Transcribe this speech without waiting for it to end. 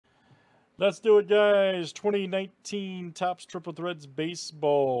Let's do it, guys. 2019 Topps Triple Threads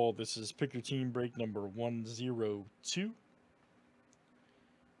Baseball. This is Pick Your Team break number 102.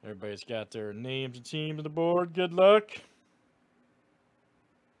 Everybody's got their names and teams on the board. Good luck.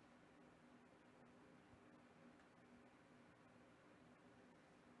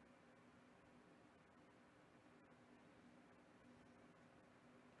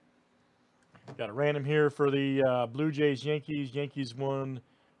 Got a random here for the Blue Jays, Yankees. Yankees 1,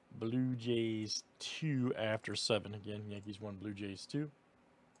 Blue Jays 2 after 7. Again, Yankees 1, Blue Jays 2.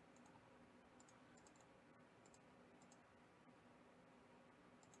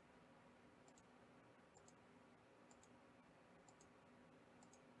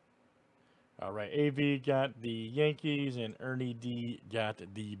 All right, AV got the Yankees, and Ernie D got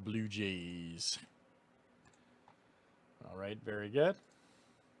the Blue Jays. All right, very good.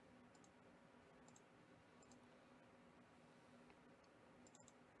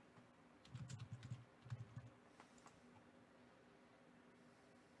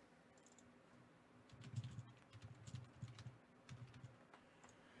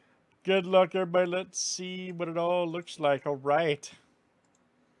 Good luck, everybody. Let's see what it all looks like. All right.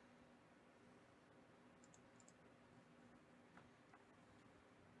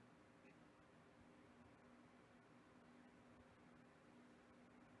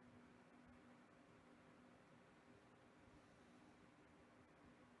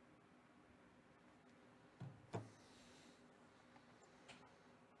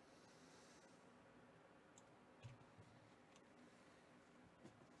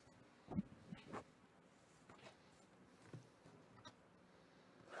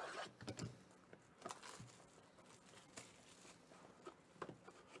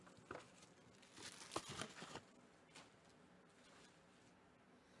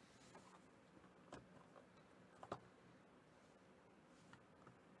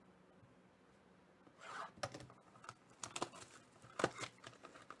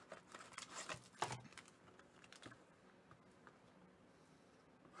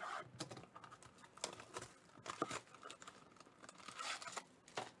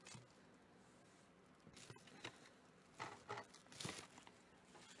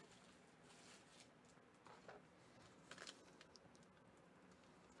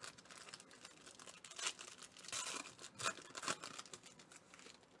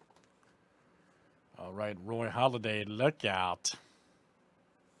 All right, Roy Halladay, look out.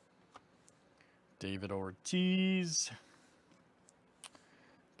 David Ortiz.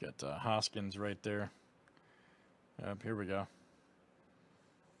 Got Hoskins right there. Here we go.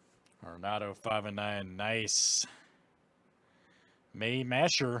 Arenado 5-9, nice. May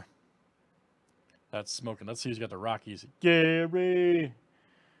Masher. That's smoking. Let's see who's got the Rockies. Gary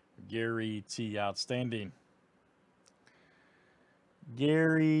T, outstanding.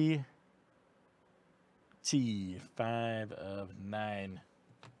 Gary T, 5 of 9.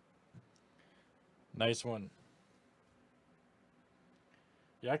 Nice one.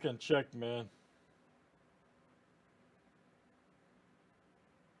 Yeah, I can check, man.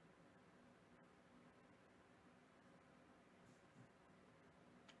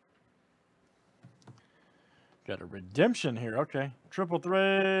 Got a redemption here. Okay. Triple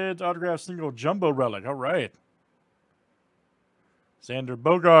Threads, autograph single jumbo relic. All right. Xander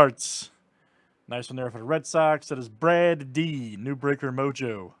Bogaerts. Nice one there for the Red Sox. That is Brad D. New Breaker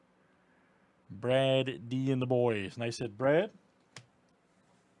Mojo. Brad D and the boys. Nice hit, Brad.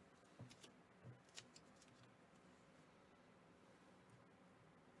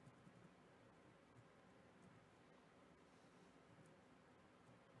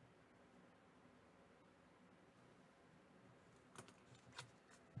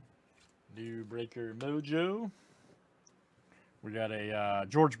 New Breaker Mojo. We got a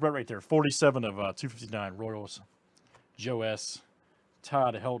George Brett right there. 47 of 259 Royals. Joe S.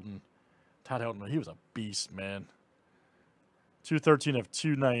 Todd Helton. Todd Helton, he was a beast, man. 213 of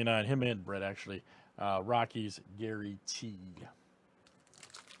 299. Him and Brett, actually. Rockies, Gary T.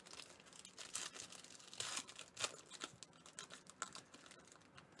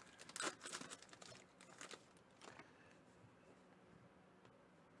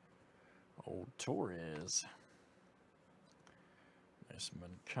 Old Torres. Nice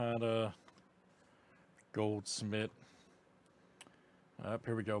Mancada. Goldsmith.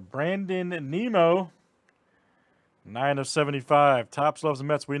 Here we go. Brandon Nemo. 9 of 75. Topps loves the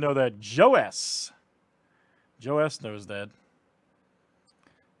Mets. We know that. Joe S. Joe S knows that.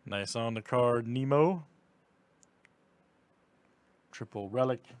 Nice on the card. Nemo. Triple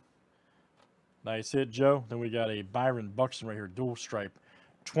relic. Nice hit, Joe. Then we got a Byron Buxton right here. Dual stripe.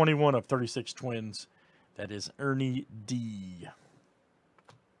 21 of 36 Twins. That is Ernie D.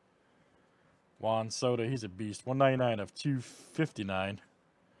 Juan Soto, he's a beast. 199 of 259.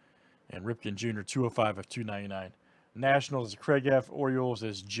 And Ripken Jr., 205 of 299. Nationals is Craig F. Orioles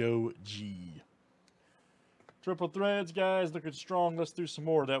is Joe G. Triple threads, guys, looking strong. Let's do some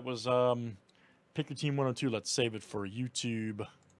more. That was Pick Your Team 102. Let's save it for YouTube.